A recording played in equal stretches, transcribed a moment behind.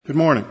Good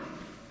morning.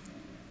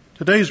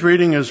 Today's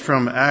reading is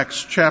from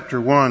Acts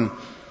chapter 1,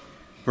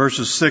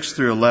 verses 6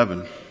 through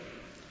 11.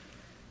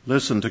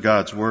 Listen to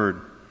God's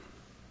word.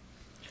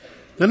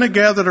 Then they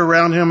gathered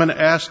around him and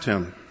asked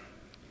him,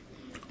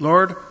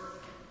 "Lord,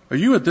 are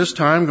you at this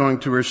time going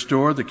to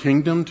restore the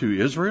kingdom to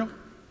Israel?"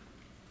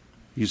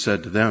 He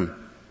said to them,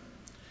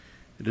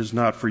 "It is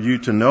not for you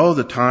to know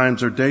the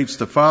times or dates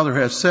the Father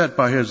has set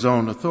by his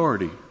own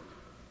authority,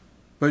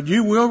 but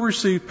you will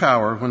receive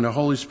power when the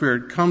Holy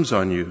Spirit comes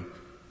on you.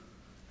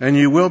 And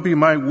you will be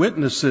my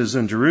witnesses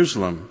in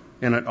Jerusalem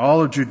and in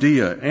all of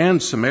Judea and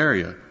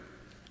Samaria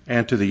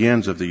and to the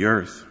ends of the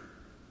earth."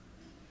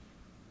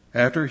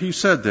 After he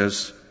said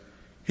this,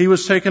 he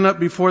was taken up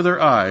before their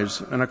eyes,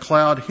 and a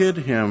cloud hid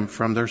him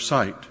from their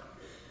sight.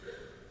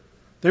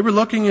 They were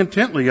looking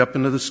intently up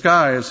into the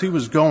sky as he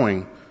was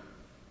going,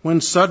 when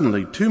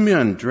suddenly 2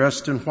 men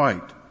dressed in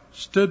white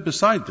stood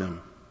beside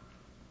them.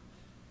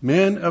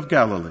 "Men of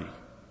Galilee,"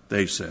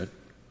 they said,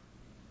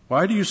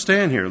 "why do you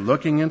stand here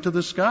looking into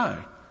the sky?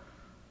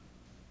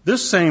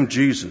 This same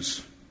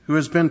Jesus, who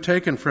has been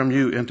taken from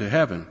you into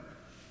heaven,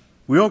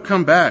 will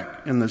come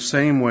back in the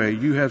same way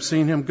you have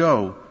seen him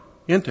go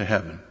into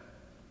heaven."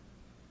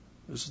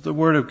 This is the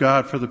word of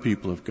God for the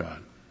people of God.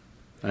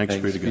 Thanks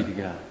be to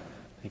God.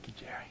 Thank you,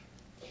 Jerry.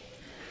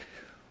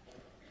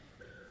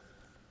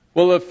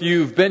 Well, if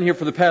you've been here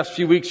for the past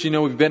few weeks, you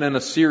know we've been in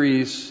a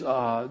series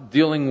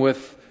dealing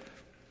with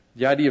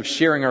the idea of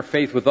sharing our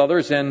faith with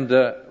others. And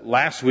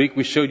last week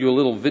we showed you a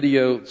little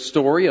video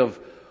story of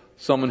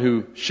someone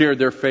who shared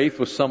their faith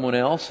with someone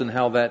else and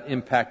how that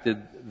impacted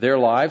their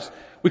lives.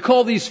 We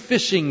call these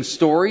fishing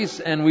stories,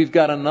 and we've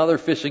got another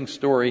fishing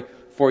story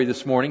for you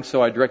this morning.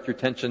 So I direct your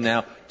attention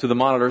now to the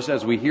monitors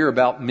as we hear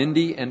about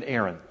Mindy and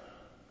Aaron.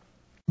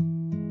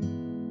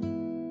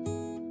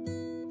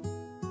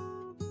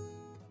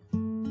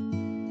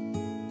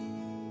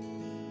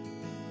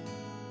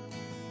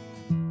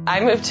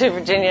 I moved to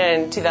Virginia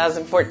in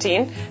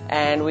 2014,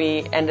 and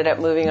we ended up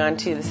moving on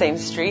to the same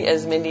street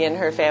as Mindy and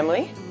her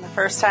family. The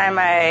first time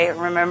I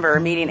remember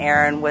meeting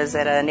Erin was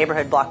at a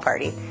neighborhood block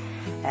party.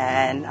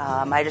 And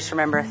I just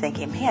remember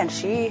thinking, man,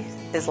 she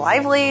is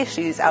lively,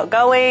 she's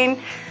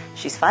outgoing,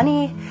 she's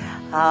funny.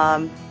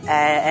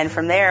 And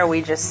from there,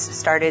 we just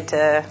started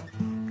to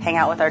hang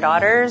out with our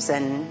daughters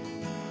and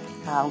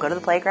go to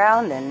the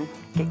playground, and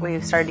we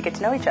started to get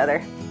to know each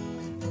other.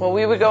 Well,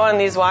 we would go on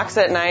these walks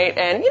at night,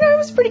 and, it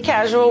was pretty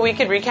casual. We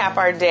could recap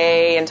our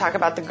day and talk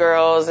about the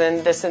girls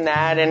and this and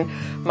that,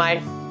 and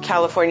my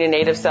California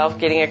native self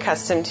getting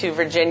accustomed to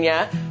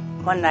Virginia.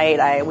 One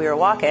night we were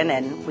walking,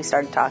 and we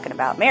started talking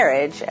about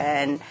marriage,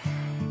 and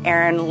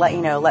Erin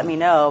let me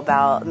know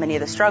about many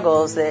of the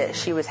struggles that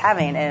she was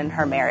having in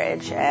her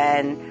marriage,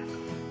 and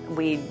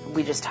we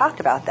just talked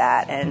about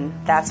that, and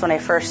that's when I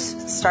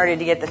first started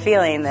to get the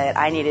feeling that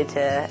I needed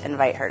to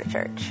invite her to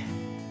church.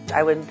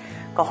 I would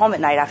go home at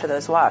night after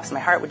those walks. My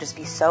heart would just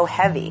be so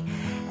heavy,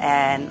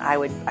 and I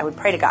would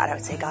pray to God. I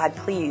would say, "God,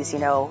 please,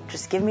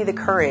 just give me the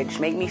courage,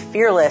 make me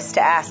fearless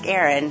to ask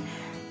Erin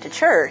to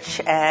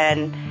church."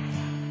 And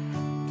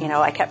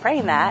I kept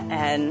praying that,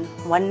 and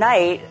one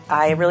night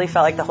I really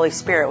felt like the Holy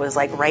Spirit was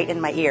like right in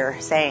my ear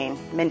saying,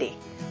 "Mindy,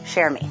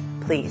 share me,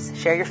 please,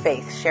 share your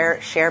faith,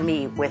 share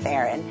me with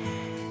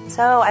Erin."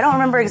 So I don't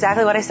remember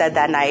exactly what I said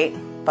that night,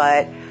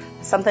 but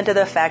something to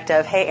the effect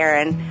of, "Hey,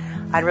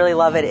 Erin, I'd really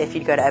love it if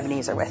you'd go to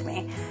Ebenezer with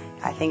me.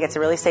 I think it's a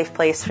really safe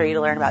place for you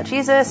to learn about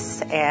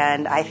Jesus,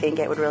 and I think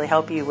it would really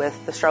help you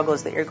with the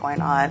struggles that are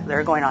going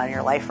on in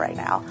your life right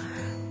now."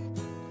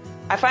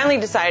 I finally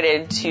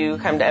decided to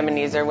come to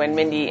Ebenezer when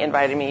Mindy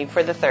invited me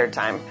for the third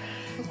time.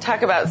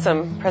 Talk about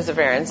some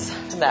perseverance,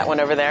 that one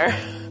over there.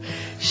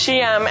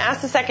 She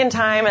asked the second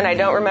time, and I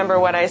don't remember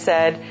what I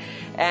said,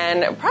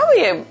 and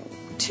probably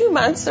 2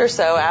 months or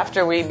so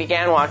after we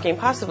began walking,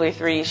 possibly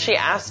 3, she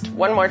asked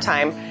one more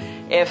time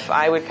if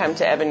I would come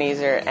to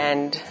Ebenezer,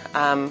 and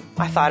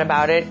I thought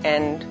about it,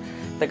 and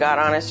the God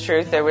honest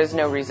truth, there was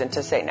no reason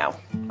to say no.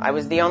 I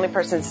was the only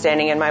person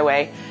standing in my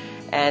way,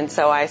 and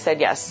so I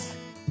said yes.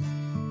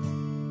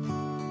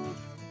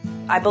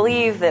 I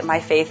believe that my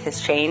faith has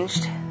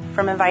changed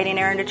from inviting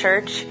Erin to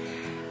church.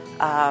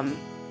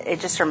 It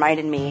just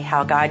reminded me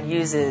how God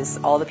uses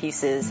all the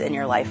pieces in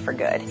your life for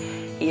good.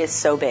 He is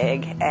so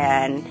big,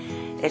 and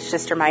it's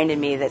just reminded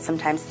me that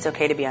sometimes it's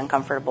okay to be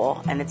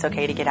uncomfortable, and it's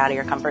okay to get out of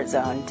your comfort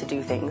zone to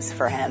do things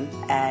for Him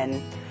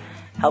and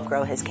help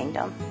grow His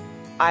kingdom.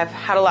 I've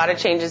had a lot of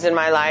changes in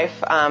my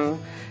life.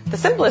 The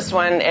simplest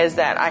one is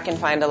that I can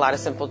find a lot of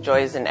simple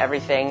joys in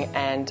everything,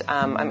 and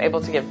I'm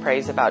able to give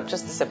praise about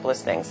just the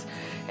simplest things,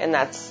 and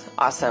that's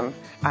awesome.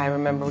 I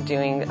remember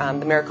doing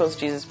the miracles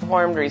Jesus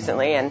performed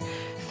recently, and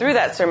through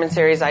that sermon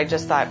series, I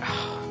just thought,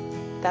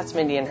 that's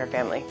Mindy and her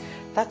family.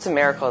 That's a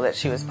miracle that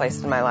she was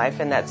placed in my life,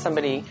 and that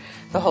somebody,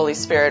 the Holy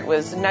Spirit,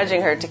 was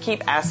nudging her to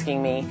keep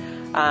asking me,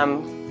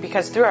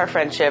 because through our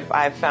friendship,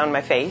 I've found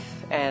my faith,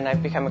 and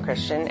I've become a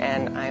Christian,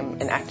 and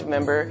I'm an active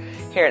member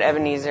here at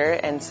Ebenezer,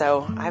 and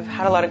so I've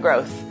had a lot of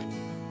growth.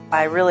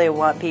 I really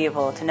want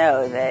people to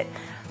know that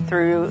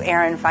through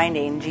Erin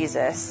finding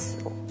Jesus,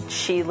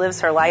 she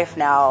lives her life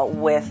now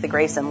with the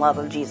grace and love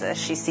of Jesus.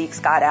 She seeks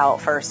God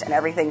out first in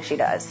everything she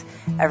does,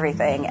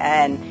 everything.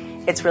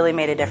 And it's really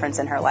made a difference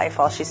in her life.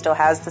 While she still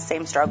has the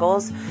same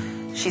struggles,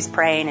 she's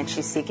praying and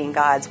she's seeking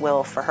God's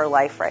will for her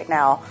life right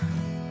now.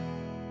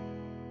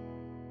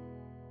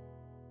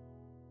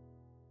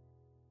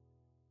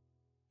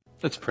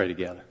 Let's pray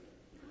together.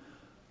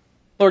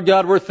 Lord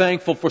God, we're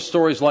thankful for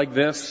stories like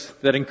this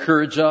that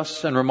encourage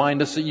us and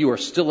remind us that you are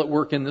still at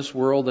work in this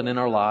world and in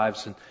our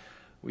lives. And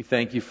we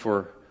thank you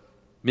for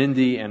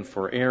Mindy and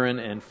for Aaron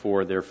and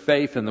for their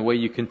faith and the way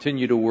you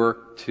continue to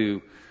work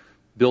to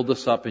build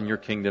us up in your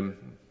kingdom.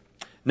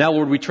 Now,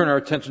 Lord, we turn our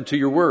attention to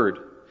your word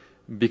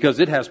because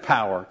it has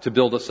power to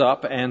build us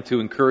up and to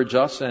encourage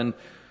us. And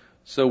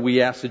so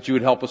we ask that you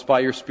would help us by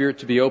your Spirit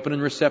to be open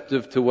and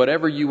receptive to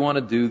whatever you want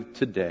to do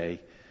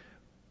today.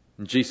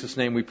 In Jesus'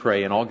 name we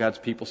pray, and all God's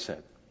people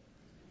said,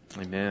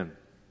 amen.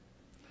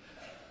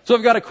 So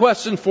I've got a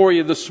question for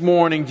you this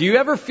morning. Do you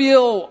ever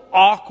feel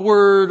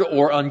awkward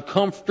or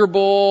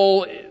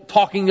uncomfortable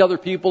talking to other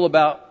people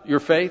about your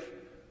faith?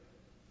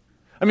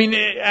 I mean,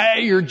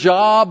 at your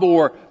job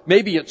or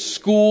maybe at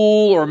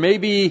school or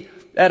maybe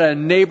at a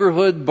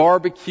neighborhood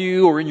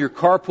barbecue or in your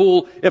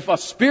carpool, if a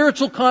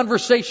spiritual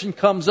conversation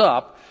comes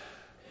up,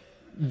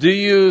 do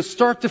you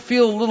start to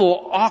feel a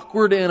little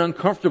awkward and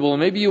uncomfortable? And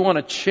maybe you want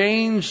to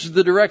change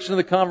the direction of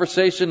the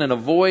conversation and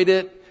avoid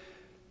it?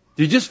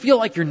 Do you just feel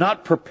like you're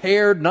not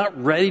prepared,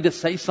 not ready to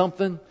say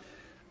something?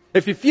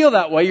 If you feel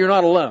that way, you're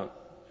not alone.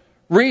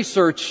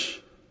 Research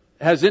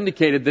has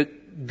indicated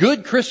that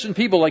good Christian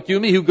people like you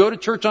and me who go to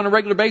church on a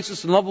regular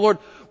basis and love the Lord,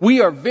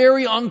 we are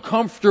very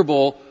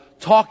uncomfortable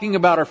talking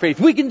about our faith.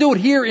 We can do it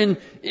here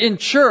in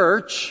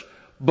church,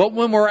 but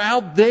when we're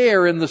out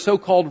there in the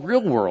so-called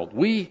real world,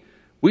 we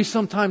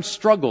sometimes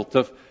struggle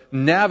to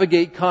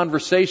navigate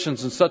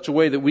conversations in such a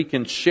way that we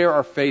can share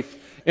our faith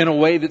in a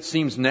way that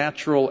seems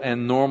natural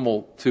and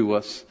normal to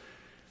us.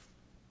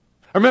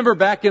 I remember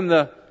back in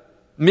the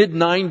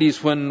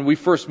mid-90s when we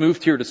first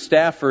moved here to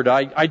Stafford,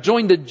 I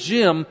joined a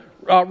gym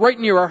right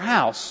near our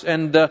house.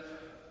 And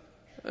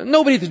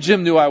nobody at the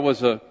gym knew I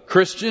was a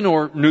Christian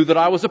or knew that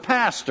I was a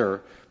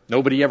pastor.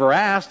 Nobody ever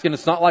asked, and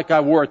it's not like I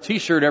wore a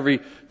T-shirt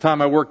every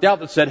time I worked out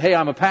that said, "Hey,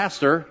 I'm a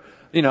pastor."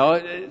 You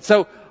know,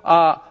 so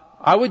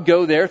I would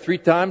go there 3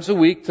 times a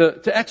week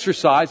to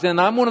exercise, and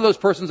I'm one of those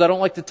persons, I don't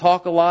like to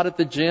talk a lot at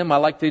the gym. I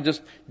like to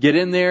just get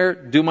in there,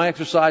 do my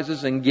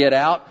exercises, and get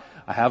out.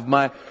 I have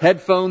my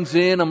headphones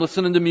in, I'm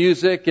listening to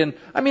music, and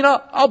I mean,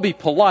 I'll be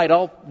polite.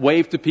 I'll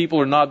wave to people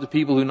or nod to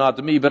people who nod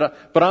to me, but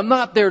I'm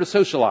not there to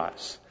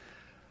socialize.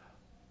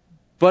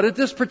 But at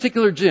this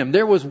particular gym,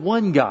 there was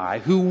one guy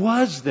who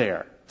was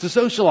there to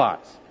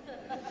socialize.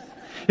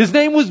 His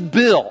name was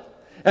Bill,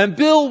 and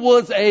Bill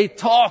was a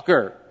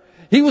talker.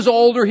 He was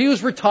older, he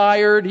was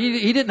retired,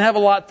 he didn't have a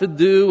lot to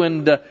do,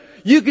 and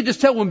you could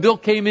just tell when Bill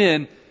came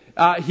in,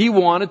 he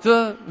wanted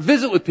to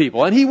visit with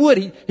people. And he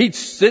would. He'd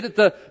sit at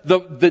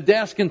the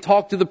desk and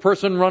talk to the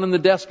person running the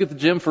desk at the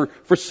gym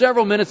for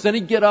several minutes. Then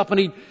he'd get up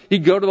and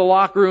he'd go to the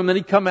locker room. Then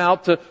he'd come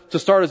out to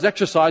start his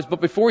exercise.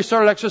 But before he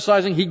started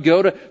exercising, he'd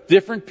go to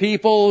different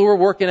people who were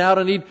working out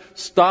and he'd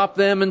stop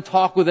them and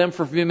talk with them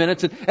for a few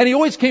minutes. And he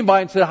always came by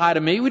and said hi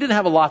to me. We didn't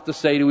have a lot to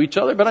say to each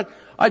other, but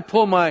I'd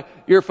pull my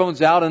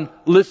earphones out and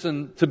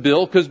listen to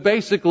Bill, because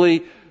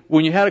basically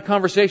when you had a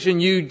conversation,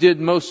 you did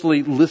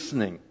mostly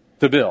listening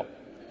to Bill.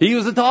 He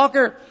was a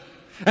talker.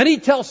 And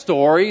he'd tell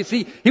stories.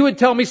 He would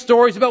tell me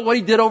stories about what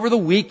he did over the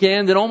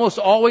weekend, and almost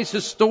always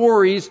his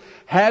stories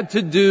had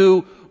to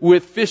do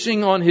with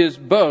fishing on his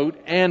boat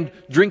and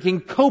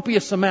drinking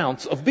copious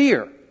amounts of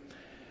beer.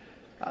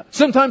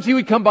 Sometimes he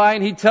would come by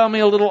and he'd tell me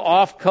a little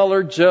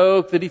off-color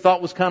joke that he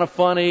thought was kind of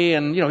funny,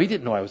 and, he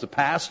didn't know I was a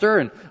pastor,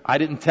 and I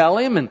didn't tell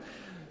him, and,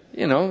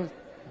 you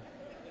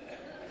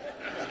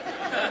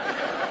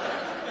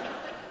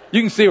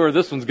can see where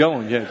this one's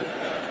going, yeah.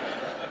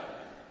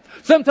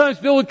 Sometimes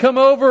Bill would come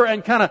over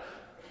and kind of,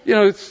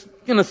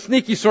 in a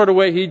sneaky sort of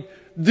way, he'd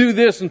do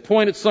this and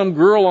point at some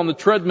girl on the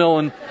treadmill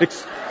and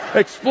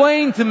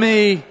explain to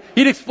me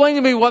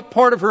what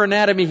part of her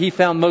anatomy he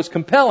found most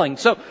compelling.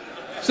 So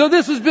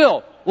this is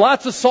Bill.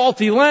 Lots of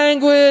salty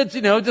language,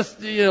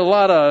 a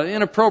lot of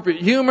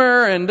inappropriate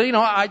humor. And,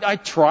 I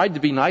tried to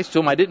be nice to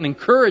him. I didn't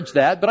encourage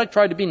that, but I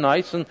tried to be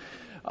nice. And,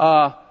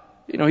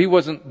 he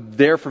wasn't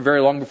there for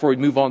very long before he'd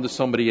move on to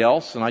somebody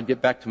else, and I'd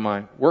get back to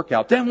my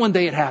workout. Then one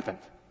day it happened.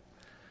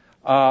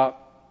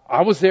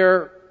 I was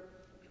there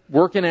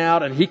working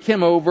out, and he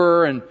came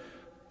over and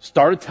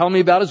started telling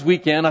me about his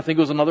weekend. I think it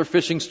was another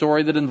fishing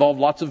story that involved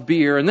lots of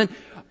beer. And then,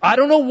 I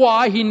don't know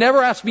why, he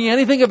never asked me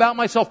anything about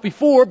myself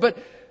before, but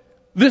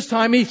this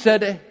time he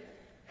said,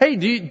 "Hey,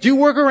 do you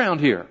work around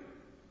here?"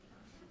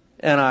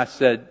 And I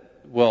said,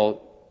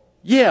 "Well,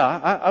 yeah,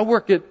 I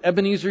work at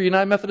Ebenezer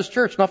United Methodist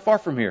Church, not far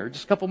from here,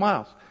 just a couple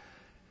miles."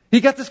 He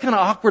got this kind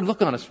of awkward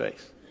look on his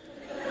face.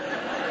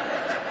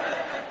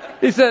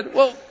 He said,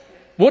 "Well,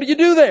 what do you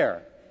do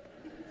there?"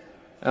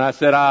 And I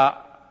said,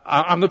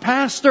 I'm the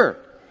pastor.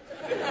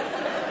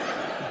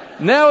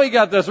 Now he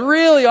got this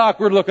really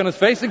awkward look on his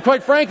face, and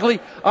quite frankly,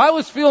 I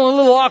was feeling a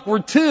little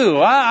awkward too.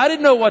 I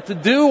didn't know what to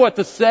do, what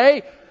to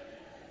say.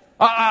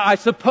 I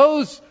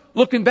suppose,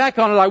 looking back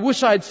on it, I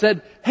wish I had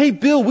said, "Hey,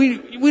 Bill,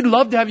 we'd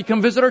love to have you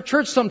come visit our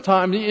church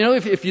sometime. You know,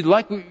 if you'd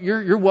like,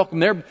 you're welcome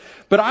there."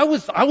 But I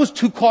was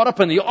too caught up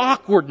in the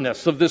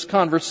awkwardness of this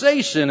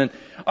conversation, and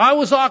I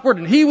was awkward,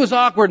 and he was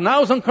awkward, and I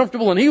was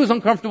uncomfortable, and he was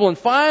uncomfortable, and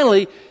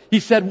finally he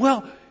said,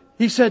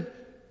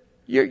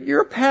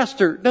 "You're a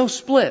pastor, no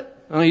split."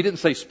 Well, he didn't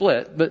say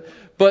split, but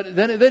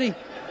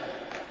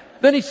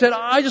then he said,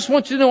 "I just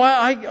want you to know,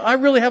 I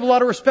really have a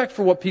lot of respect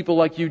for what people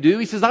like you do."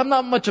 He says, "I'm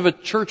not much of a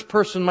church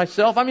person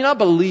myself. I mean, I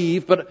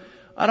believe, but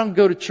I don't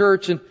go to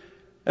church." And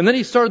then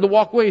he started to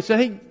walk away. He said,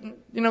 "Hey,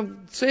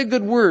 say a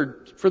good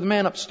word for the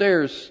man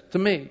upstairs to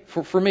me,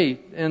 for me."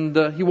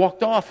 And he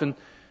walked off, and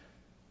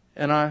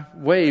I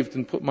waved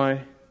and put my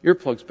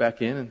earplugs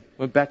back in and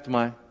went back to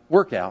my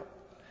workout.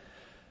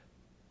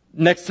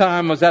 Next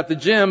time I was at the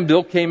gym,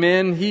 Bill came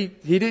in. He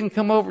didn't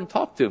come over and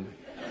talk to me.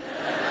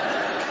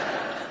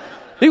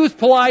 He was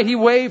polite. He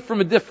waved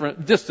from a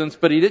different distance,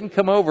 but he didn't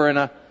come over.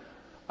 And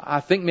I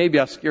think maybe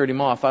I scared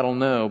him off. I don't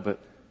know. But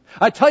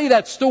I tell you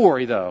that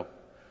story, though,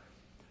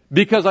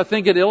 because I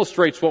think it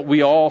illustrates what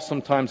we all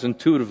sometimes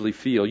intuitively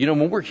feel. You know,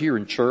 when we're here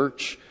in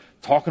church,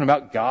 talking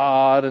about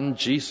God and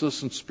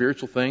Jesus and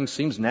spiritual things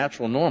seems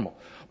natural and normal.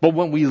 But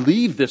when we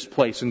leave this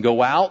place and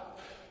go out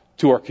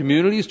to our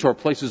communities, to our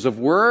places of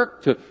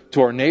work,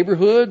 to our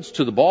neighborhoods,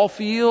 to the ball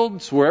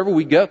fields, wherever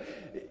we go,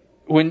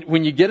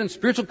 when you get in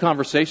spiritual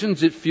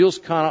conversations, it feels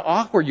kind of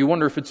awkward. You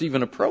wonder if it's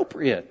even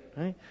appropriate.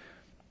 Right?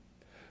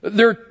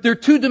 There are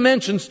two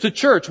dimensions to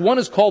church. One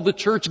is called the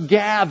church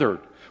gathered.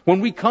 When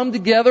we come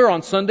together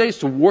on Sundays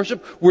to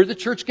worship, we're the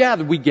church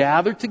gathered. We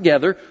gather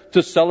together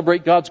to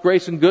celebrate God's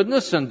grace and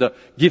goodness and to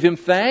give Him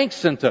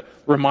thanks and to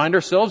remind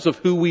ourselves of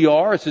who we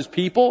are as His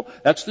people.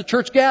 That's the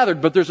church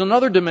gathered. But there's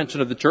another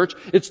dimension of the church.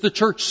 It's the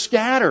church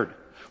scattered.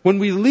 When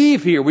we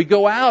leave here, we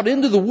go out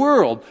into the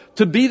world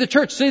to be the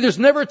church. See, there's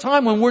never a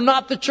time when we're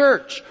not the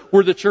church.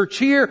 We're the church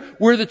here.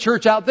 We're the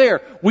church out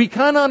there. We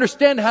kind of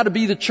understand how to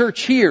be the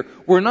church here.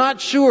 We're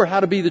not sure how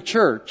to be the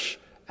church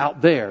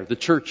out there, the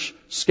church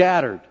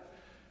scattered.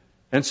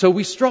 And so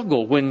we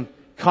struggle when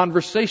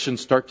conversations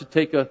start to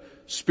take a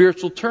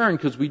spiritual turn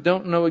because we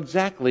don't know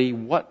exactly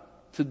what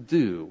to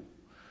do.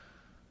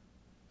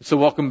 So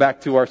welcome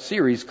back to our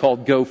series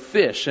called Go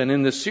Fish. And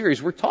in this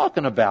series, we're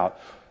talking about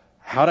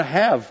how to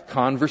have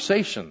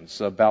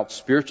conversations about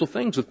spiritual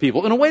things with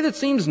people in a way that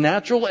seems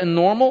natural and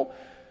normal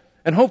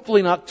and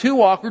hopefully not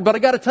too awkward. But I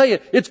got to tell you,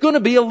 it's going to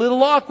be a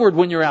little awkward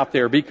when you're out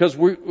there because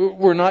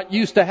we're not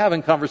used to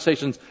having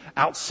conversations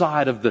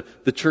outside of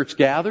the church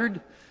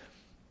gathered.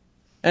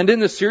 And in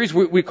this series,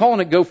 we're calling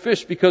it Go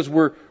Fish because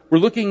we're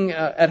looking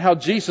at how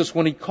Jesus,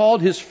 when He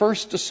called His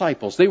first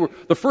disciples,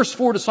 the first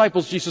 4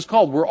 disciples Jesus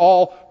called were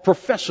all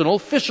professional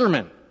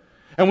fishermen.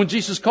 And when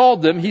Jesus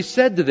called them, He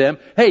said to them,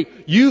 "Hey,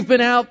 you've been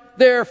out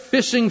there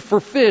fishing for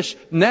fish.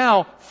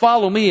 Now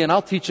follow me and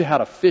I'll teach you how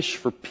to fish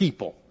for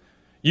people.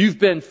 You've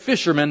been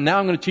fishermen. Now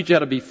I'm going to teach you how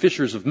to be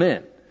fishers of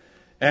men."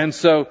 And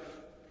so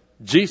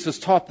Jesus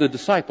taught the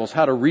disciples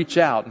how to reach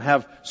out and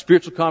have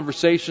spiritual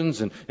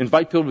conversations and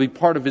invite people to be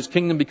part of His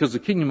kingdom because the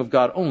kingdom of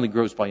God only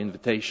grows by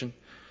invitation.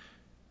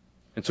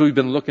 And so we've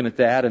been looking at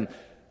that. And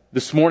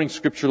this morning's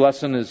scripture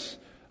lesson is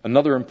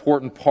another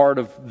important part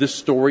of this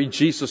story.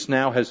 Jesus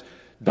now has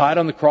died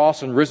on the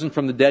cross and risen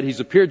from the dead. He's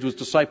appeared to His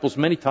disciples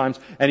many times.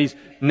 And He's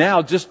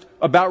now just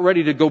about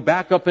ready to go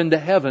back up into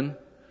heaven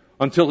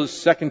until His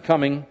second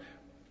coming.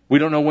 We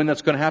don't know when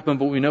that's going to happen,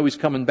 but we know He's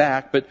coming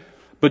back.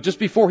 But just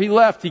before He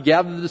left, He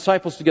gathered the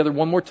disciples together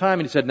one more time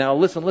and He said, "Now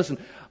listen,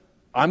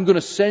 I'm going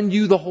to send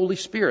you the Holy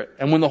Spirit.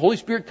 And when the Holy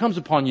Spirit comes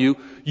upon you,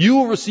 you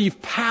will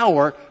receive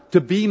power to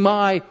be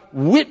my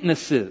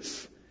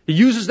witnesses." He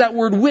uses that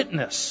word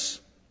witness.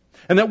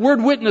 And that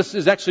word witness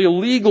is actually a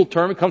legal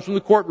term. It comes from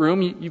the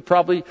courtroom. You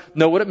probably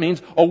know what it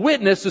means. A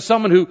witness is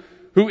someone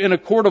who in a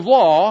court of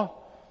law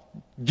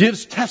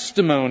gives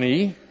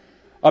testimony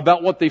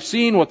about what they've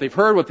seen, what they've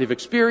heard, what they've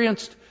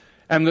experienced.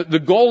 And the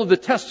goal of the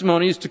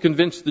testimony is to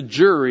convince the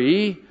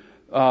jury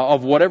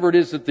of whatever it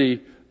is that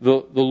the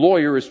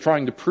lawyer is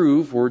trying to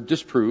prove or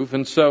disprove.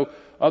 And so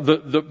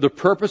the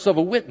purpose of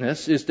a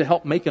witness is to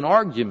help make an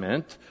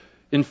argument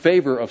in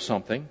favor of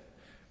something.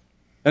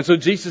 And so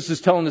Jesus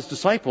is telling His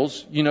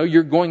disciples,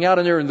 you're going out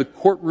in there in the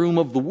courtroom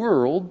of the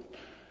world,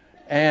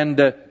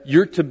 and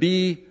you're to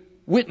be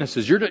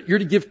witnesses. You're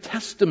to give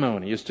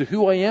testimony as to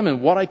who I am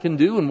and what I can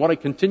do and what I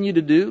continue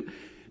to do,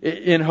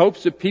 in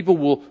hopes that people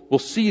will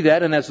see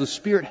that, and as the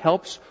Spirit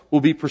helps,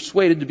 will be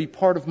persuaded to be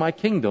part of my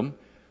kingdom.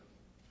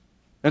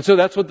 And so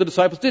that's what the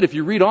disciples did. If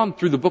you read on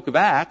through the book of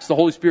Acts, the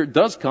Holy Spirit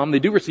does come. They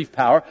do receive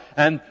power.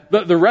 And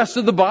the rest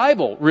of the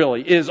Bible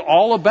really is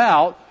all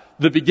about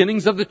the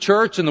beginnings of the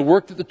church and the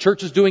work that the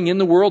church is doing in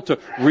the world to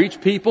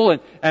reach people.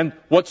 And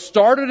what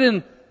started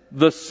in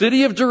the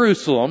city of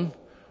Jerusalem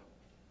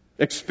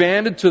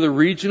expanded to the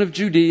region of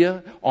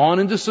Judea, on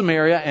into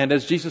Samaria, and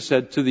as Jesus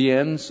said, to the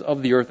ends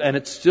of the earth. And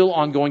it's still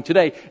ongoing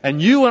today. And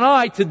you and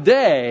I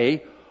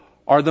today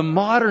are the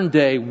modern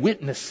day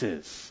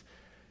witnesses,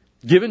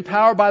 given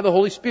power by the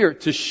Holy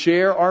Spirit to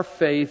share our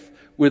faith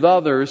with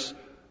others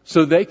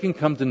so they can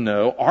come to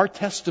know our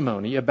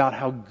testimony about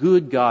how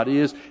good God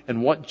is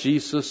and what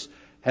Jesus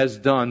has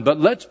done. But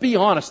let's be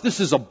honest, this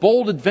is a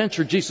bold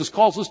adventure Jesus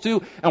calls us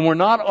to, and we're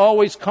not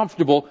always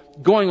comfortable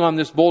going on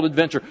this bold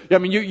adventure. I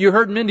mean, you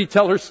heard Mindy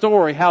tell her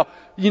story, how,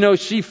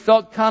 she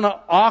felt kind of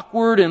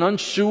awkward and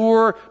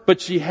unsure,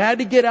 but she had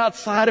to get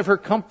outside of her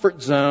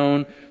comfort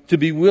zone to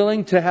be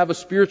willing to have a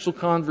spiritual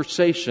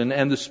conversation,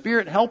 and the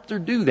Spirit helped her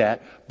do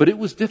that, but it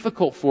was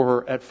difficult for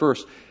her at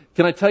first.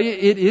 Can I tell you,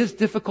 it is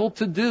difficult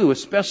to do,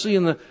 especially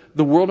in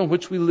the world in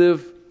which we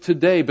live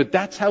today. But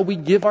that's how we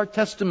give our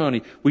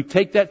testimony. We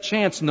take that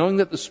chance knowing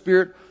that the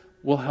Spirit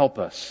will help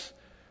us.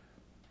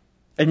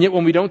 And yet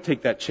when we don't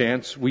take that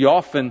chance, we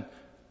often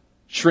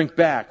shrink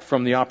back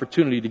from the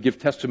opportunity to give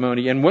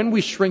testimony. And when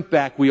we shrink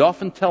back, we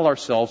often tell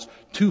ourselves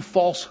two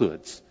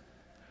falsehoods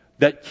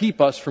that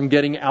keep us from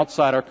getting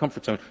outside our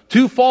comfort zone.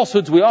 Two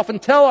falsehoods we often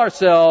tell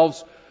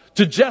ourselves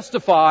to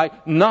justify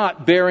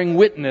not bearing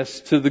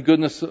witness to the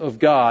goodness of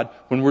God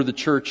when we're the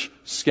church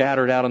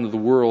scattered out into the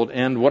world.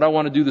 And what I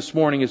want to do this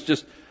morning is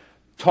just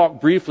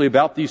talk briefly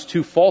about these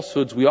two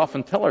falsehoods we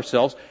often tell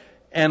ourselves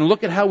and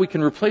look at how we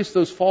can replace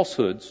those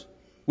falsehoods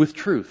with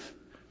truth.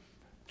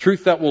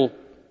 Truth that will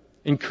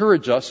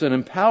encourage us and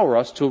empower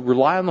us to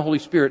rely on the Holy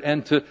Spirit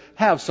and to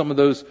have some of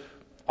those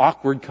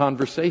awkward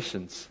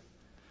conversations.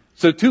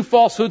 So two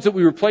falsehoods that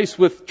we replace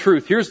with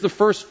truth. Here's the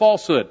first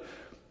falsehood.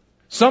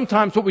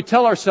 Sometimes what we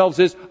tell ourselves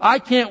is, I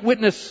can't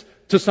witness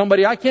to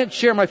somebody, I can't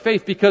share my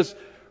faith because,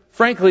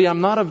 frankly,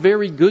 I'm not a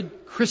very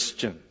good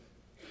Christian.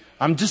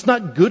 I'm just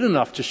not good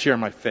enough to share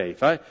my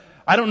faith. I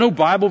don't know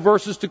Bible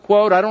verses to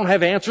quote. I don't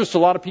have answers to a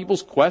lot of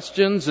people's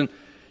questions. And,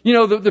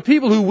 the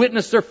people who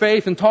witness their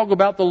faith and talk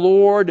about the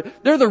Lord,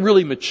 they're the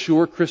really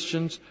mature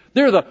Christians.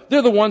 They're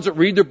the ones that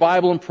read their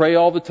Bible and pray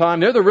all the time.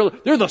 They're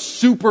the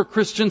super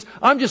Christians.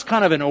 I'm just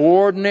kind of an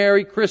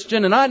ordinary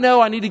Christian, and I know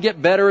I need to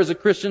get better as a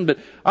Christian, but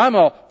I'm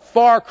a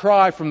far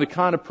cry from the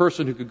kind of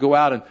person who could go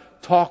out and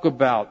talk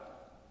about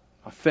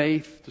a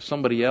faith to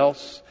somebody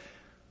else.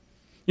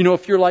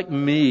 If you're like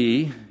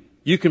me,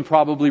 you can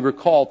probably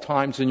recall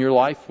times in your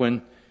life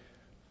when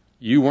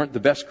you weren't the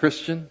best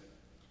Christian,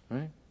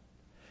 right?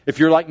 If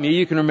you're like me,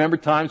 you can remember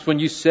times when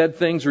you said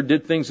things or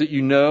did things that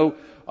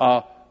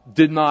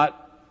did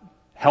not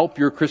help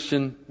your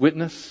Christian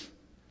witness.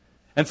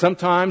 And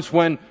sometimes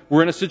when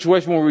we're in a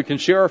situation where we can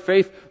share our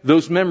faith,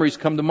 those memories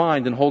come to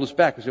mind and hold us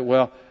back. We say,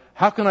 well,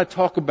 how can I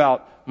talk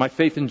about my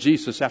faith in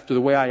Jesus after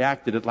the way I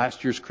acted at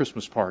last year's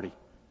Christmas party?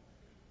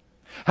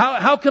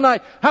 How can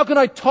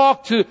I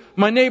talk to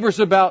my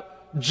neighbors about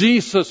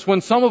Jesus when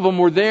some of them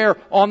were there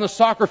on the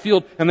soccer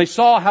field and they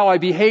saw how I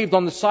behaved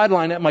on the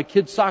sideline at my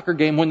kids' soccer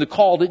game when the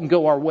call didn't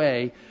go our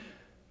way?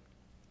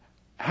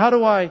 How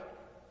do I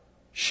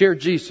share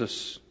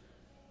Jesus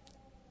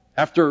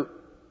after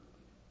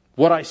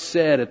what I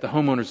said at the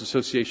homeowners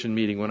association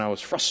meeting when I was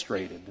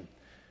frustrated?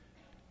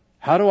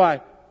 How do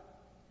I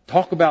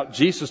talk about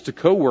Jesus to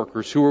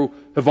coworkers who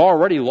have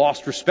already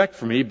lost respect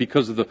for me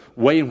because of the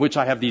way in which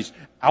I have these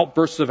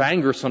outbursts of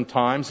anger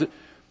sometimes?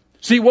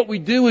 See, what we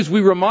do is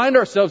we remind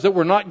ourselves that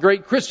we're not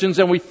great Christians,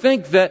 and we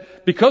think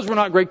that because we're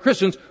not great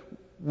Christians,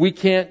 we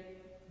can't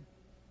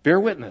bear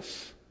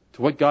witness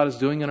to what God is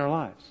doing in our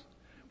lives.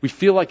 We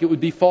feel like it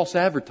would be false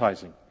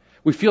advertising.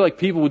 We feel like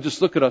people would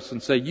just look at us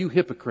and say, "You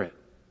hypocrite."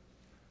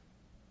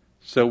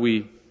 So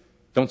we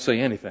don't say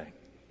anything.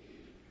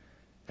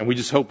 And we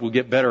just hope we'll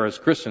get better as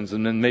Christians,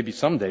 and then maybe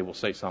someday we'll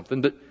say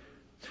something. But,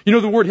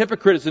 the word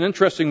hypocrite is an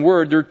interesting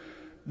word.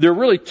 There are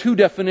really two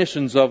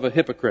definitions of a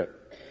hypocrite.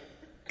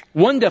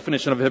 One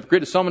definition of a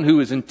hypocrite is someone who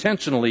is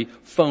intentionally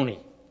phony.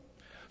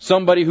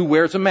 Somebody who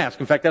wears a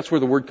mask. In fact, that's where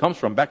the word comes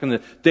from. Back in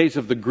the days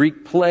of the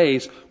Greek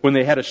plays, when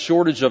they had a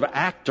shortage of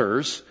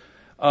actors,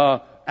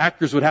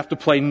 actors would have to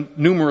play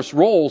numerous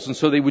roles, and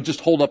so they would just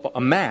hold up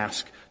a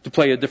mask to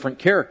play a different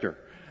character.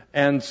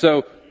 And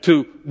so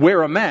to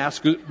wear a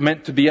mask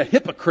meant to be a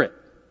hypocrite.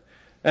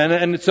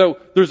 And so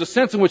there's a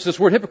sense in which this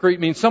word hypocrite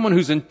means someone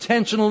who's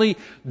intentionally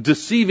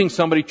deceiving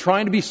somebody,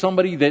 trying to be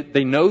somebody that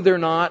they know they're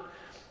not.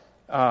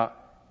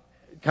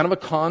 Kind of a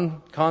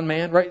con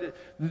man, right?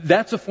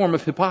 That's a form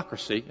of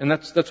hypocrisy, and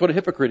that's what a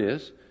hypocrite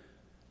is.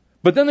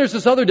 But then there's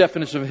this other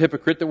definition of a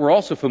hypocrite that we're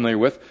also familiar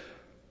with.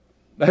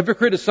 A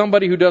hypocrite is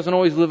somebody who doesn't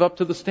always live up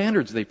to the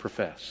standards they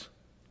profess,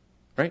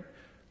 right?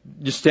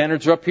 Your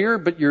standards are up here,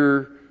 but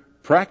your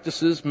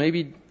practices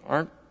maybe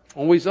aren't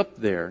always up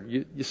there.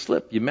 You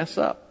slip, you mess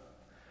up.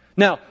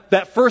 Now,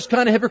 that first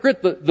kind of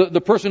hypocrite,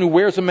 the person who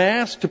wears a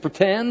mask to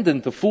pretend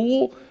and to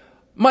fool,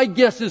 my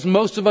guess is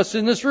most of us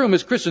in this room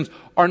as Christians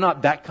are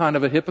not that kind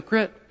of a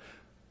hypocrite.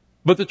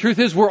 But the truth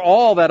is we're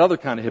all that other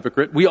kind of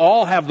hypocrite. We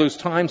all have those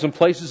times and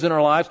places in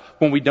our lives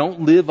when we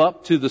don't live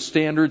up to the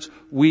standards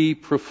we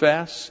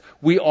profess.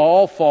 We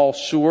all fall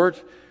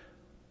short.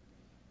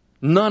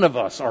 None of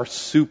us are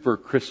super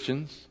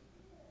Christians.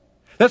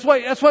 That's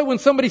why when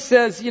somebody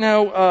says,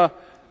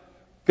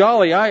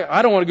 golly,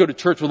 I don't want to go to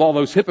church with all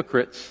those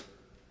hypocrites,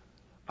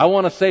 I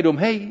want to say to them,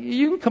 hey,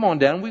 you can come on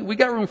down. We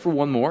got room for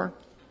one more.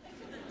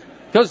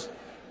 Because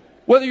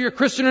whether you're a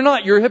Christian or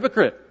not, you're a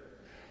hypocrite.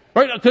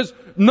 Right? Because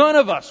none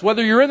of us,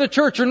 whether you're in the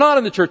church or not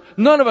in the church,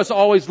 none of us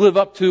always live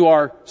up to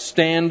our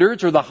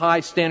standards or the high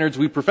standards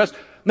we profess.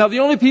 Now, the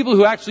only people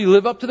who actually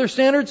live up to their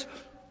standards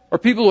are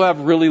people who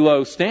have really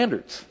low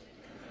standards.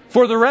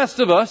 For the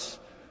rest of us,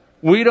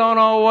 we don't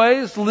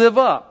always live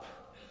up.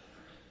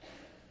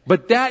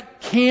 But that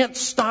can't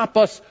stop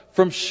us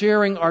from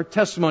sharing our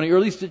testimony, or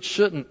at least it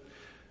shouldn't.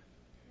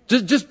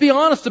 Just be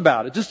honest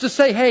about it. Just to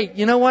say, hey,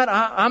 you know what?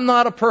 I'm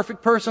not a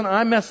perfect person.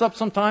 I mess up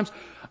sometimes.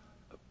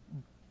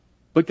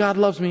 But God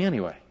loves me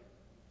anyway.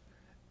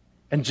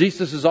 And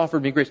Jesus has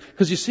offered me grace.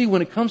 Because you see,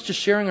 when it comes to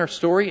sharing our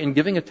story and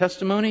giving a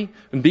testimony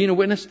and being a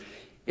witness,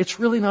 it's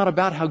really not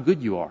about how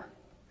good you are.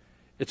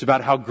 It's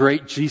about how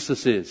great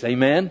Jesus is.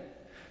 Amen?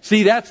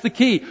 See, that's the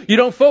key. You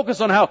don't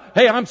focus on how,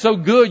 hey, I'm so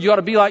good, you ought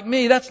to be like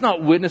me. That's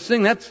not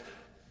witnessing.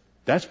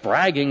 That's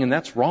bragging, and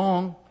that's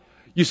wrong.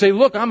 You say,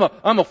 look, I'm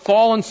a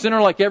fallen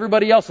sinner like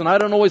everybody else, and I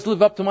don't always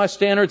live up to my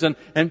standards,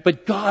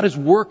 but God is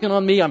working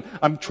on me.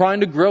 I'm trying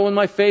to grow in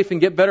my faith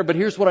and get better. But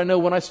here's what I know: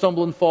 when I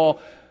stumble and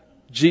fall,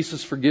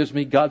 Jesus forgives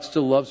me. God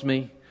still loves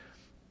me.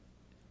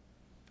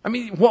 I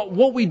mean,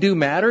 what we do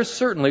matters,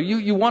 certainly.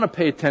 You want to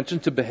pay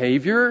attention to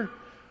behavior.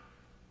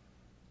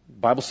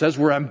 The Bible says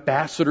we're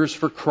ambassadors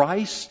for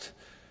Christ.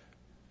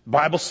 The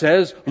Bible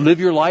says live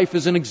your life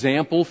as an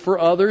example for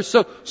others.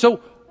 So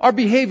our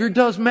behavior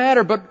does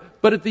matter,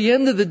 but at the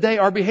end of the day,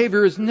 our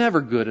behavior is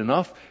never good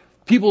enough.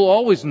 People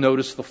always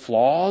notice the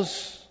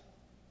flaws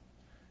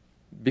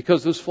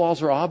because those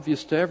flaws are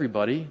obvious to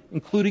everybody,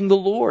 including the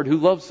Lord who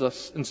loves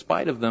us in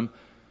spite of them.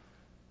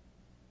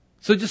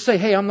 So just say,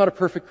 hey, I'm not a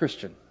perfect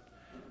Christian,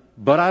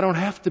 but I don't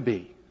have to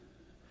be.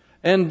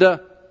 And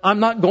I'm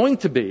not going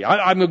to be.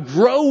 I'm a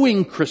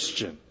growing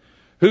Christian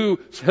who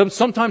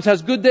sometimes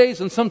has good days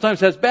and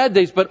sometimes has bad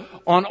days, but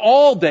on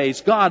all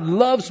days, God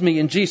loves me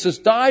and Jesus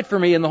died for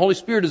me and the Holy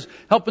Spirit is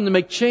helping to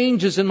make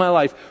changes in my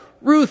life.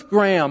 Ruth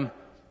Graham,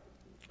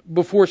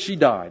 before she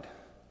died,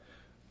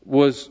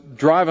 was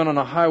driving on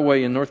a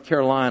highway in North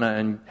Carolina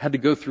and had to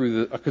go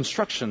through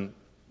a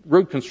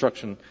road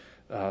construction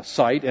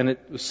site, and it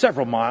was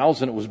several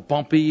miles, and it was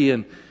bumpy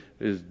and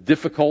it was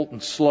difficult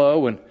and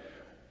slow. And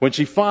when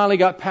she finally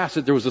got past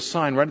it, there was a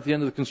sign right at the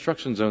end of the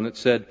construction zone that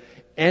said,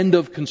 "End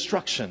of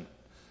construction.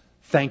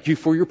 Thank you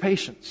for your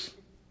patience."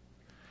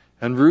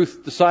 And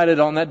Ruth decided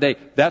on that day,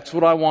 that's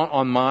what I want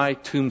on my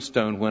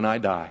tombstone when I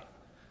die.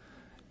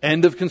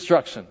 End of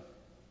construction.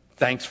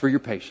 Thanks for your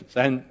patience.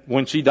 And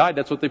when she died,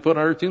 that's what they put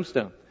on her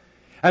tombstone.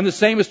 And the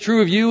same is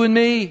true of you and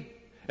me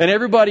and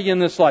everybody in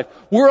this life.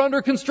 We're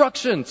under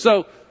construction.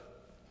 So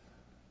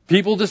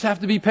people just have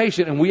to be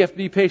patient, and we have to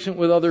be patient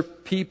with other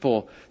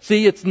people.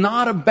 See, it's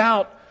not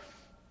about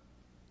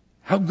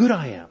how good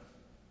I am.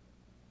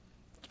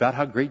 It's about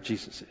how great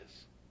Jesus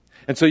is.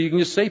 And so you can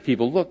just say to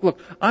people, look,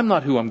 I'm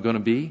not who I'm going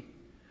to be,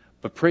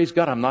 but praise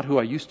God, I'm not who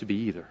I used to be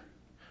either.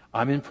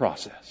 I'm in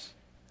process.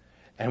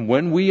 And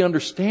when we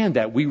understand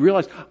that, we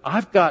realize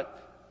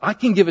I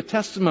can give a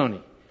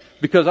testimony.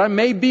 Because I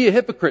may be a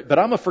hypocrite, but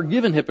I'm a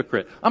forgiven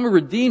hypocrite. I'm a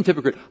redeemed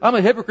hypocrite. I'm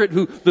a hypocrite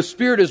who the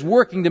Spirit is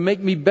working to make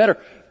me better.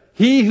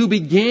 He who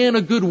began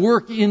a good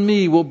work in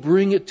me will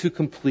bring it to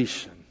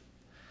completion.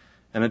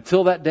 And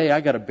until that day, I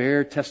got to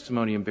bear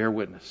testimony and bear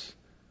witness.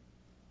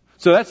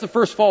 So that's the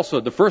first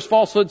falsehood. The first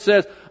falsehood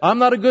says, I'm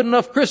not a good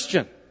enough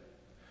Christian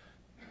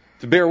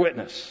to bear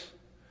witness.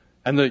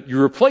 And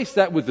you replace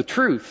that with the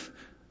truth.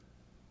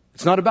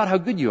 It's not about how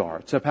good you are.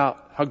 It's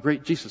about how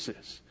great Jesus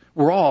is.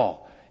 We're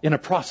all in a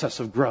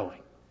process of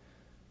growing.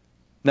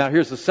 Now,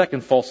 here's the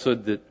second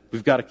falsehood that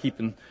we've got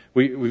to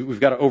we've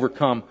got to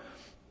overcome.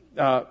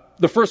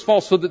 The first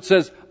falsehood that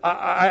says,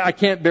 I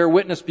can't bear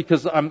witness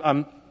because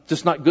I'm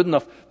just not good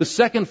enough. The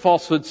second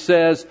falsehood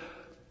says,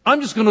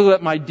 I'm just going to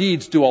let my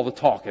deeds do all the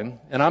talking,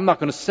 and I'm not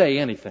going to say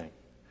anything.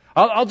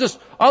 I'll just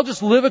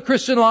live a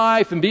Christian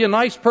life and be a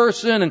nice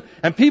person,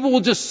 and people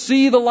will just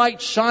see the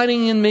light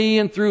shining in me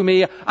and through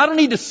me. I don't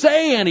need to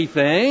say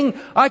anything.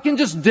 I can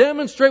just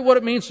demonstrate what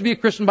it means to be a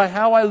Christian by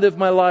how I live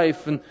my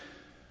life. And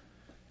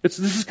this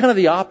is kind of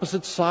the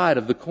opposite side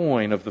of the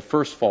coin of the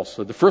first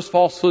falsehood. The first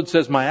falsehood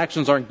says my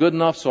actions aren't good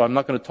enough, so I'm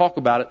not going to talk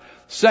about it.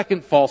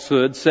 Second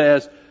falsehood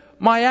says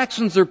my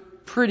actions are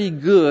pretty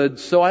good,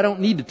 so I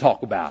don't need to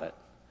talk about it.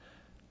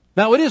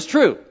 Now, it is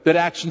true that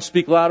actions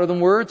speak louder than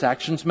words.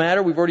 Actions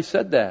matter. We've already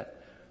said that.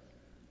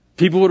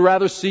 People would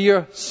rather see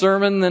a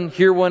sermon than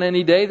hear one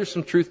any day. There's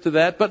some truth to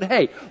that. But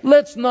hey,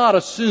 let's not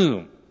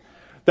assume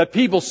that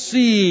people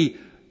see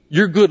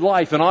your good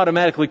life and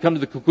automatically come to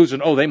the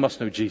conclusion, oh, they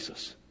must know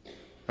Jesus.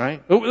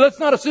 Right? Let's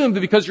not assume that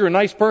because you're a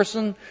nice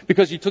person,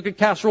 because you took a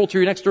casserole to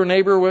your next door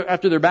neighbor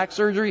after their back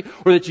surgery,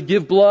 or that you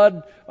give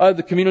blood,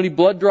 the community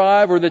blood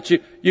drive, or that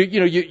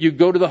you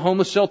go to the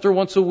homeless shelter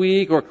once a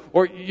week,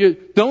 or you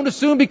don't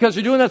assume because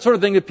you're doing that sort of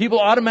thing that people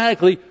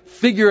automatically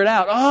figure it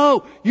out.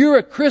 Oh, you're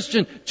a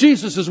Christian.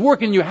 Jesus is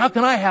working in you. How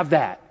can I have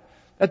that?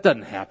 That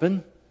doesn't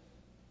happen.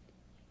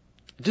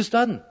 It just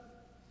doesn't.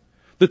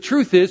 The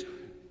truth is,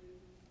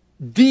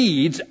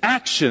 deeds,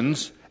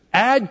 actions,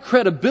 add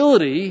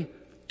credibility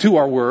to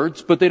our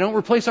words, but they don't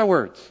replace our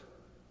words.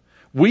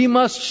 We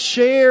must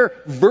share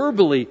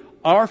verbally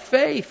our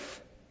faith.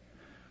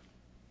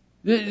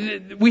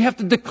 We have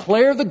to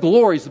declare the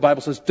glories, the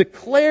Bible says,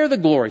 declare the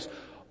glories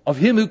of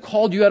Him who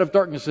called you out of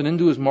darkness and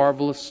into His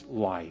marvelous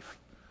light.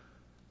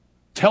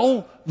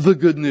 Tell the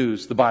good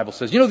news, the Bible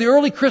says. You know, the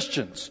early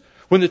Christians,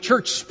 when the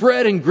church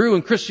spread and grew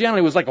and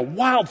Christianity was like a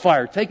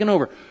wildfire taking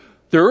over,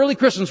 the early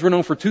Christians were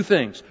known for two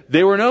things.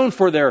 They were known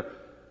for their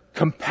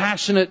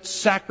compassionate,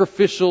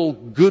 sacrificial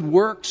good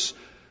works,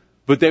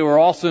 but they were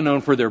also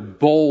known for their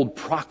bold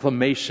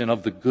proclamation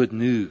of the good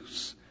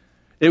news.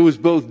 It was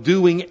both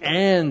doing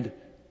and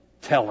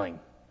telling.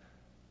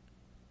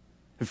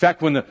 In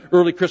fact, when the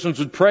early Christians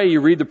would pray,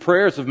 you read the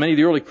prayers of many of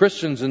the early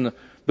Christians in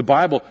the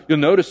Bible, you'll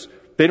notice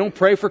they don't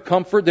pray for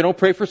comfort, they don't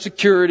pray for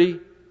security,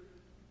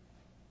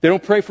 they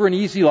don't pray for an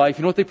easy life.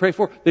 You know what they pray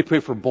for? They pray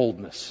for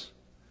boldness,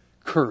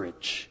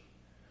 courage,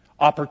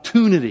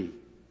 opportunity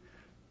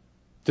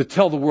to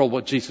tell the world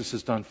what Jesus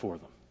has done for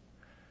them.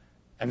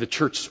 And the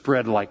church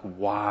spread like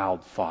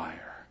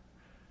wildfire.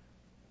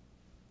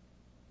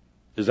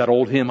 There's that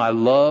old hymn, I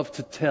love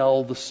to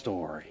tell the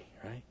story,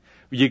 right?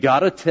 You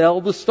gotta tell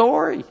the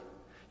story.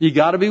 You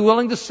gotta be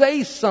willing to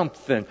say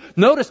something.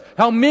 Notice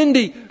how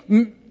Mindy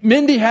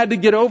had to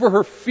get over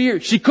her fear.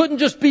 She couldn't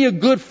just be a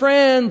good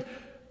friend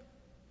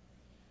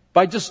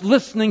by just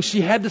listening.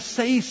 She had to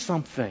say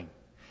something.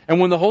 And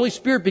when the Holy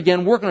Spirit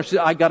began working on her, she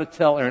said, I gotta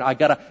tell Erin, I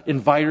gotta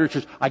invite her to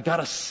church, I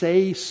gotta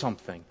say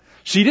something.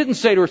 She didn't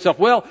say to herself,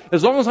 well,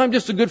 as long as I'm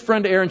just a good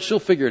friend to Erin, she'll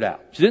figure it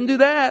out. She didn't do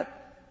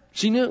that.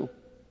 She knew.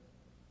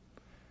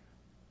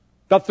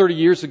 About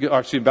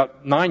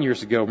 9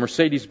 years ago,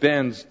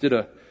 Mercedes-Benz did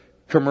a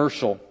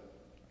commercial.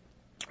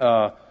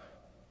 It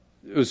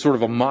was sort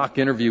of a mock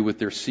interview with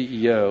their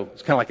CEO.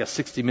 It's kind of like a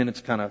 60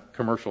 Minutes kind of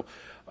commercial.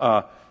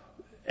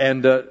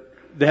 And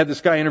they had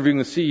this guy interviewing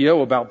the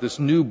CEO about this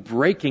new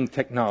braking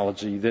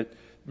technology that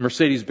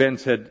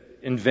Mercedes-Benz had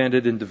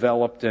invented and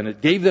developed, and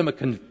it gave them a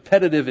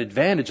competitive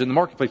advantage in the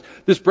marketplace.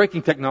 This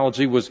braking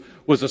technology was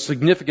a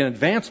significant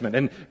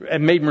advancement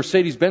and made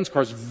Mercedes-Benz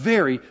cars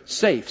very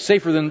safe,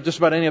 safer than just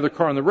about any other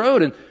car on the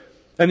road.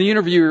 And the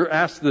interviewer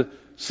asked the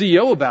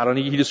CEO about it, and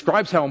he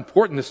describes how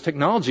important this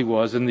technology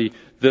was and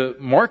the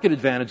market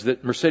advantage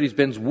that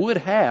Mercedes-Benz would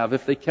have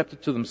if they kept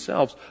it to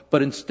themselves.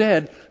 But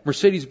instead,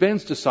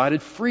 Mercedes-Benz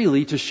decided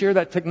freely to share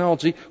that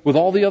technology with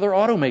all the other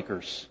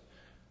automakers.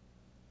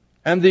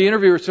 And the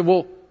interviewer said,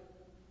 well,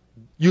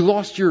 you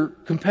lost your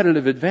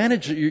competitive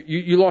advantage.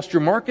 You lost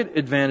your market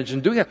advantage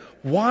in doing that.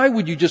 Why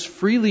would you just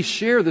freely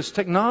share this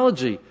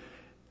technology?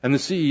 And the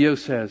CEO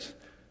says,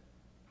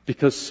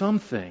 because some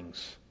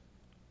things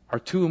are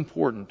too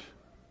important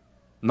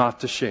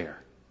not to share.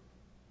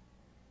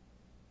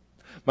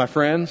 My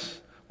friends,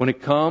 when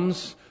it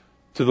comes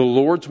to the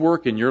Lord's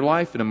work in your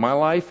life and in my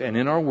life and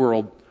in our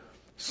world,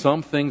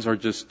 some things are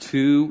just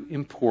too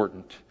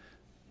important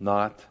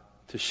not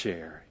to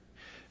share.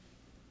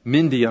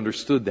 Mindy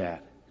understood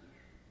that.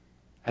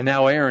 And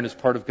now Erin is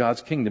part of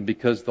God's kingdom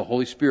because the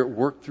Holy Spirit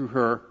worked through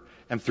her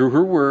and through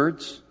her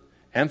words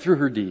and through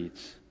her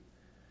deeds.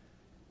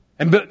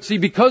 But see,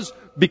 because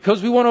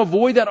we want to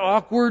avoid that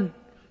awkward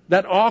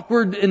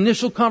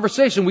initial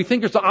conversation, we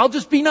think, I'll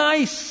just be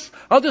nice.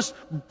 I'll just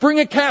bring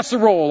a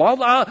casserole.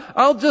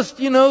 I'll just,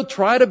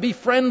 try to be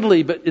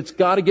friendly. But it's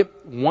got to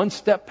get one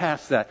step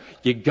past that.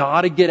 You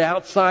got to get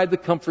outside the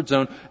comfort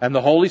zone, and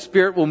the Holy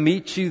Spirit will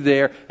meet you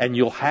there, and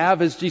you'll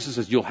have, as Jesus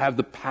says, you'll have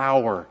the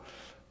power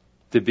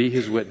to be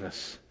His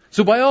witness.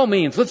 So by all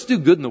means, let's do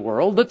good in the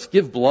world. Let's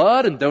give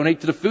blood and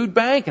donate to the food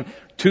bank and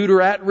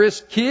tutor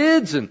at-risk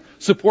kids and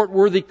support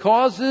worthy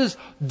causes.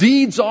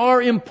 Deeds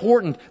are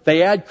important.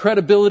 They add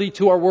credibility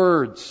to our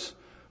words,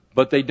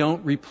 but they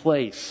don't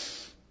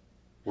replace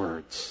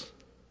words.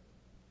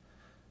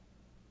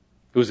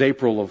 It was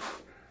April of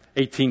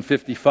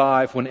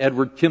 1855 when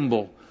Edward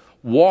Kimball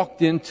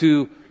walked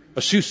into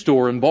a shoe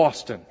store in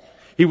Boston.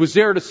 He was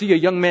there to see a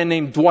young man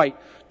named Dwight.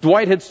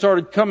 Dwight had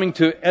started coming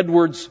to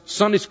Edward's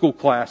Sunday school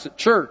class at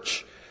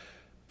church.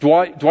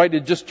 Dwight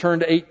had just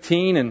turned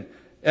 18, and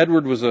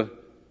Edward was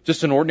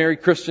just an ordinary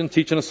Christian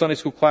teaching a Sunday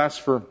school class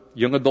for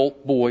young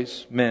adult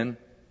boys, men.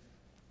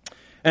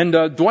 And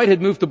Dwight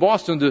had moved to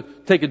Boston to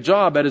take a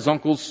job at his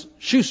uncle's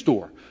shoe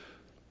store.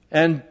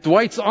 And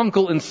Dwight's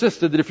uncle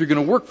insisted that if you're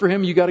going to work for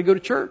him, you got to go to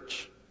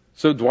church.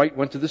 So Dwight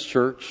went to this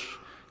church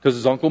because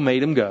his uncle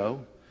made him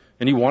go.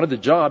 And he wanted the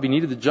job. He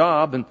needed the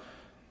job. And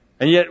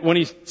yet when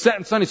he sat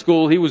in Sunday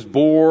school, he was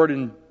bored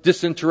and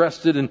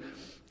disinterested. And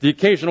the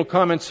occasional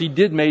comments he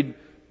did made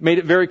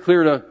it very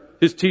clear to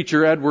his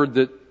teacher, Edward,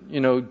 that,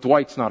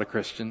 Dwight's not a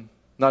Christian,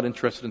 not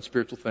interested in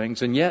spiritual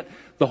things. And yet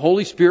the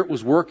Holy Spirit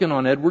was working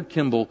on Edward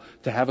Kimball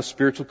to have a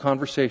spiritual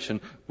conversation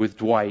with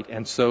Dwight.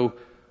 And so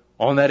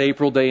on that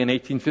April day in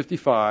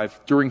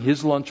 1855, during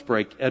his lunch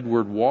break,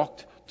 Edward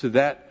walked to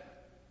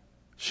that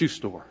shoe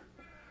store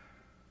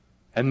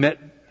and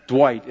met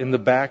Dwight in the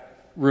back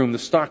room, the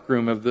stock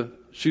room of the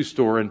shoe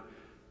store, and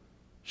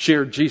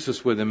shared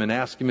Jesus with him and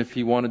asked him if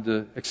he wanted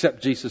to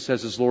accept Jesus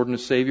as his Lord and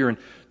his Savior. And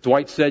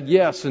Dwight said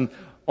yes. And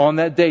On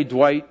that day,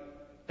 Dwight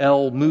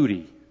L.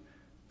 Moody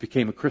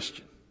became a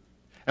Christian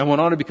and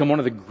went on to become one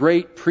of the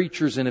great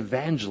preachers and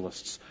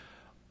evangelists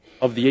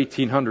of the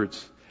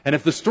 1800s. And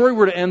if the story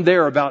were to end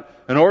there about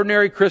an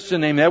ordinary Christian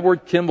named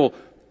Edward Kimball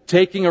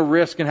taking a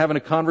risk and having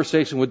a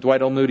conversation with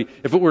Dwight L. Moody,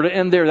 if it were to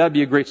end there, that'd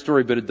be a great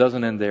story, but it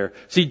doesn't end there.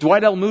 See,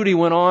 Dwight L. Moody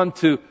went on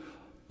to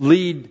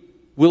lead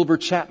Wilbur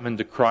Chapman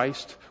to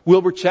Christ.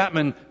 Wilbur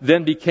Chapman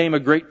then became a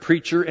great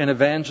preacher and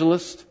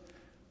evangelist.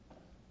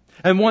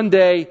 And one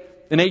day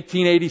in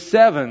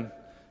 1887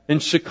 in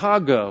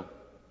Chicago,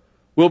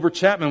 Wilbur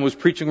Chapman was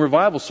preaching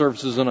revival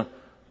services on a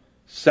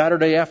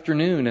Saturday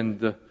afternoon,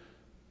 and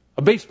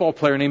a baseball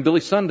player named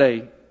Billy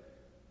Sunday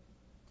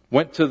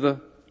went to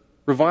the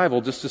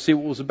revival just to see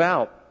what it was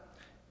about.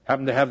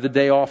 Happened to have the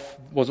day off,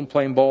 wasn't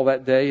playing ball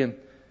that day, and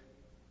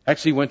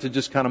actually went to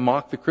just kind of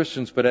mock the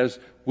Christians. But as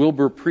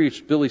Wilbur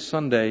preached, Billy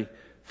Sunday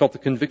felt the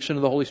conviction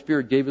of the Holy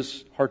Spirit, gave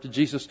his heart to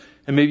Jesus.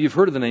 And maybe you've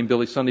heard of the name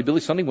Billy Sunday.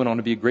 Billy Sunday went on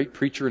to be a great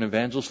preacher and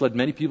evangelist, led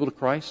many people to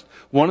Christ.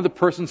 One of the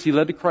persons he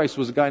led to Christ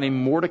was a guy named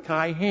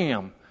Mordecai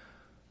Ham.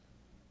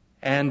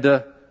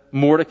 And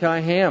Mordecai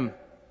Ham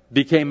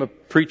became a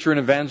preacher and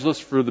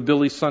evangelist for the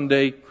Billy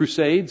Sunday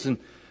Crusades. And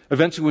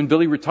eventually when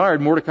Billy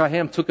retired, Mordecai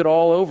Ham took it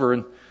all over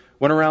and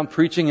went around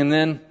preaching. And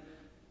then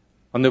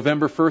on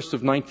November 1st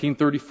of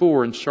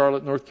 1934 in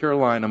Charlotte, North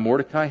Carolina,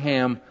 Mordecai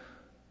Ham,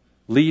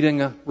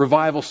 leading a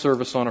revival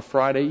service on a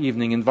Friday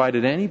evening,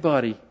 invited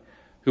anybody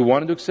who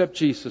wanted to accept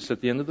Jesus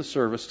at the end of the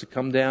service to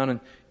come down and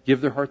give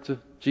their heart to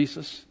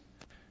Jesus.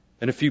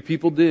 And a few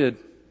people did.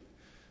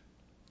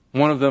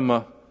 One of them,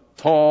 a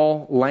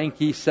tall,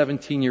 lanky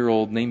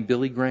 17-year-old named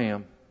Billy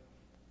Graham.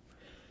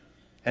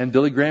 And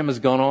Billy Graham has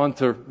gone on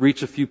to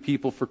reach a few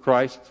people for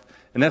Christ.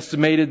 An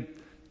estimated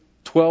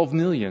 12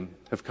 million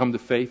have come to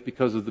faith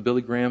because of the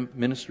Billy Graham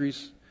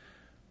ministries.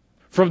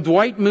 From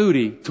Dwight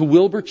Moody to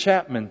Wilbur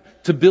Chapman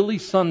to Billy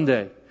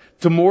Sunday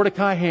to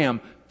Mordecai Ham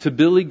to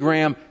Billy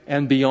Graham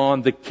and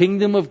beyond, the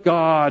kingdom of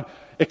God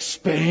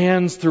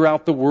expands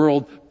throughout the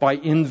world by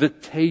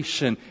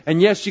invitation.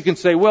 And yes, you can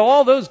say, well,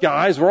 all those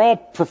guys were all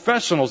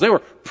professionals. They were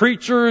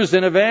preachers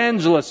and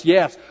evangelists.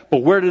 Yes,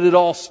 but where did it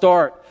all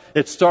start?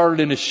 It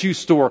started in a shoe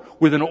store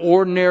with an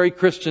ordinary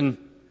Christian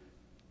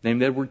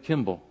named Edward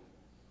Kimball,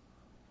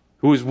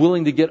 who was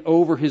willing to get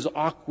over his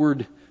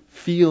awkward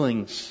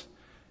feelings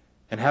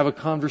and have a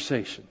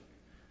conversation.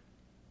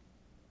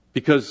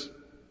 Because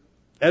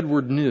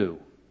Edward knew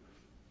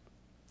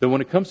that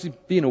when it comes to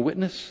being a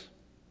witness,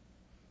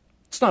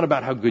 it's not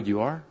about how good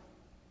you are.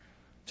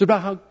 It's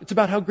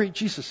about how great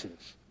Jesus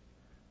is.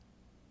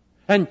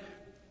 And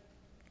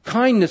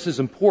kindness is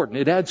important.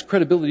 It adds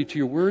credibility to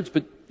your words,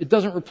 but it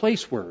doesn't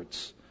replace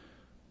words.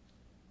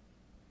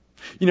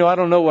 You know, I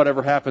don't know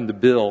whatever happened to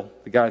Bill,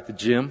 the guy at the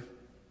gym.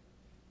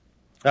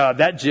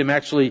 That gym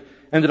actually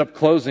ended up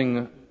closing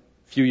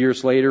a few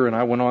years later, and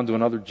I went on to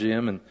another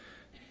gym, and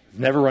I've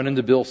never run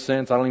into Bill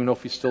since. I don't even know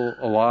if he's still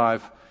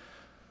alive.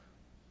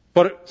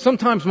 But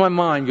sometimes my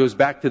mind goes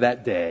back to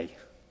that day.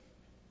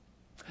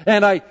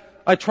 And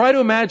I try to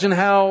imagine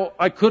how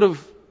I could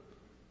have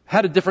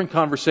had a different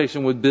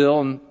conversation with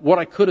Bill and what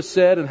I could have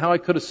said and how I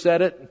could have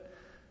said it.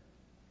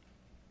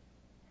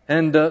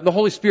 And the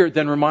Holy Spirit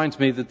then reminds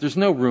me that there's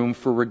no room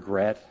for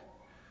regret.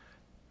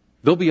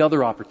 There'll be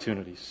other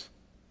opportunities.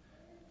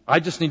 I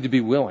just need to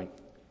be willing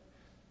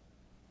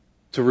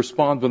to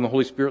respond when the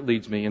Holy Spirit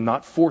leads me and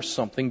not force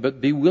something, but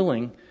be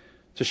willing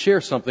to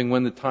share something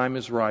when the time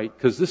is right.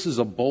 Because this is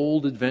a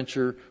bold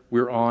adventure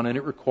we're on, and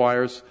it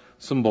requires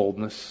some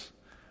boldness.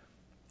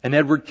 And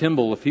Edward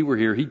Kimball, if he were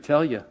here, he'd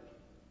tell you.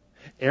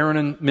 Aaron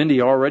and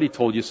Mindy already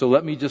told you, so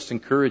let me just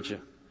encourage you.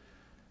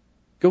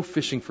 Go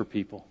fishing for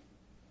people.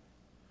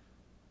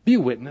 Be a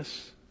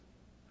witness.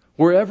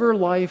 Wherever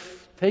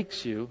life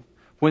takes you,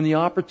 when the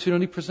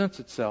opportunity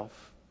presents itself,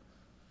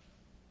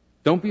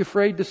 don't be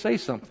afraid to say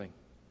something.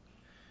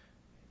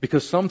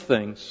 Because some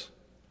things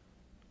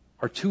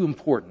are too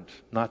important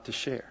not to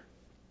share.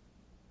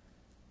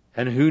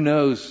 And who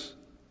knows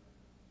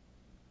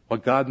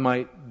what God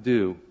might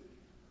do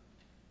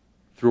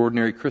through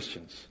ordinary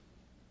Christians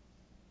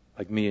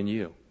like me and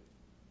you.